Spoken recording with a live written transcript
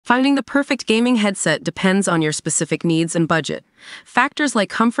Finding the perfect gaming headset depends on your specific needs and budget. Factors like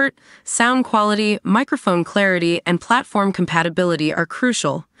comfort, sound quality, microphone clarity, and platform compatibility are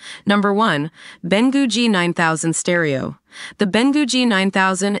crucial. Number 1. Bengu G9000 Stereo. The Bengu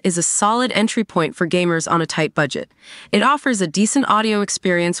G9000 is a solid entry point for gamers on a tight budget. It offers a decent audio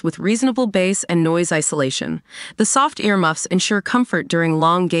experience with reasonable bass and noise isolation. The soft earmuffs ensure comfort during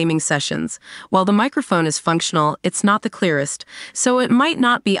long gaming sessions. While the microphone is functional, it's not the clearest, so it might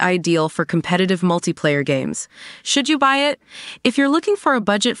not be ideal for competitive multiplayer games. Should you buy it? If you're looking for a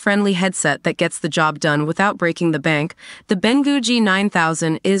budget-friendly headset that gets the job done without breaking the bank, the Bengu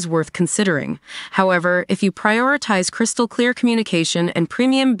G9000 is worth considering. However, if you prioritize crystal clear communication and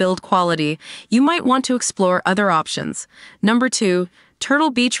premium build quality, you might want to explore other options. Number 2.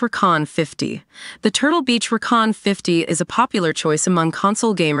 Turtle Beach Recon 50. The Turtle Beach Recon 50 is a popular choice among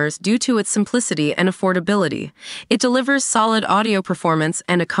console gamers due to its simplicity and affordability. It delivers solid audio performance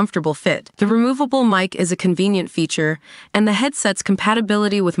and a comfortable fit. The removable mic is a convenient feature, and the headset's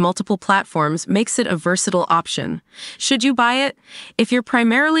compatibility with multiple platforms makes it a versatile option. Should you buy it? If you're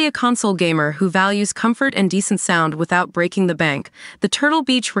primarily a console gamer who values comfort and decent sound without breaking the bank, the Turtle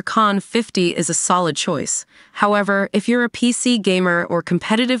Beach Recon 50 is a solid choice. However, if you're a PC gamer or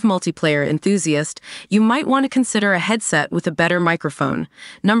competitive multiplayer enthusiast, you might want to consider a headset with a better microphone.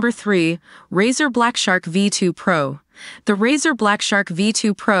 Number 3. Razer Blackshark V2 Pro. The Razer Blackshark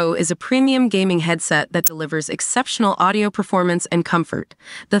V2 Pro is a premium gaming headset that delivers exceptional audio performance and comfort.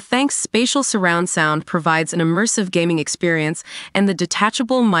 The Thanks spatial surround sound provides an immersive gaming experience, and the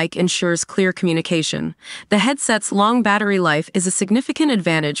detachable mic ensures clear communication. The headset's long battery life is a significant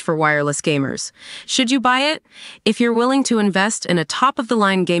advantage for wireless gamers. Should you buy it? If you're willing to invest in a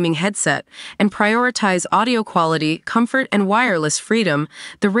top-of-the-line gaming headset and prioritize audio quality, comfort, and wireless freedom,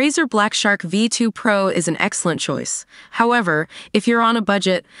 the Razer Blackshark V2 Pro is an excellent choice. However, if you're on a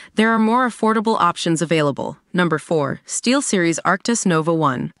budget, there are more affordable options available. Number 4. SteelSeries Arctis Nova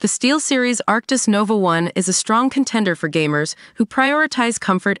 1. The SteelSeries Arctis Nova 1 is a strong contender for gamers who prioritize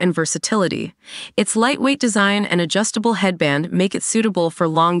comfort and versatility. Its lightweight design and adjustable headband make it suitable for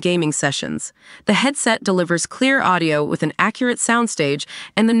long gaming sessions. The headset delivers clear audio with an accurate soundstage,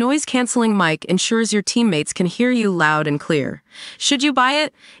 and the noise-canceling mic ensures your teammates can hear you loud and clear. Should you buy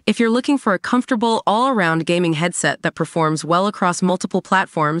it? If you're looking for a comfortable, all-around gaming headset that performs well across multiple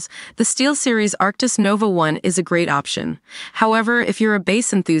platforms, the SteelSeries Arctis Nova 1 is a great option. However, if you're a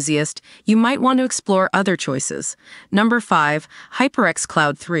bass enthusiast, you might want to explore other choices. Number 5. HyperX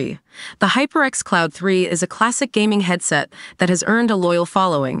Cloud 3. The HyperX Cloud 3 is a classic gaming headset that has earned a loyal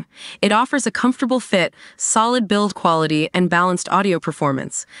following. It offers a comfortable fit, solid build quality, and balanced audio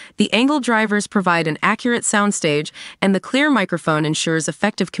performance. The angle drivers provide an accurate soundstage, and the clear microphone ensures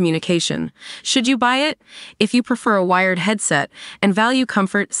effective communication. Should you buy it? If you prefer a wired headset and value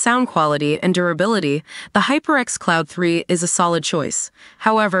comfort, sound quality, and durability, the HyperX Cloud 3 is a solid choice.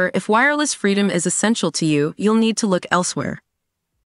 However, if wireless freedom is essential to you, you'll need to look elsewhere.